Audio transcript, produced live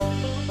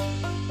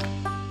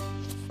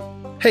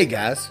Hey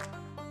guys,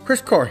 Chris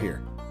Carr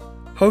here,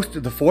 host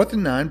of the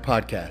 4thN9ne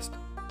podcast,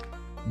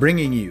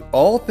 bringing you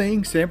all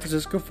things San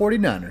Francisco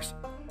 49ers,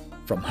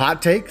 from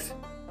hot takes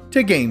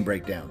to game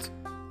breakdowns.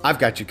 I've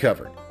got you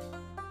covered.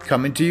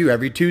 Coming to you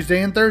every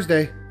Tuesday and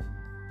Thursday.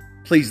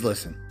 Please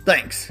listen.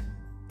 Thanks.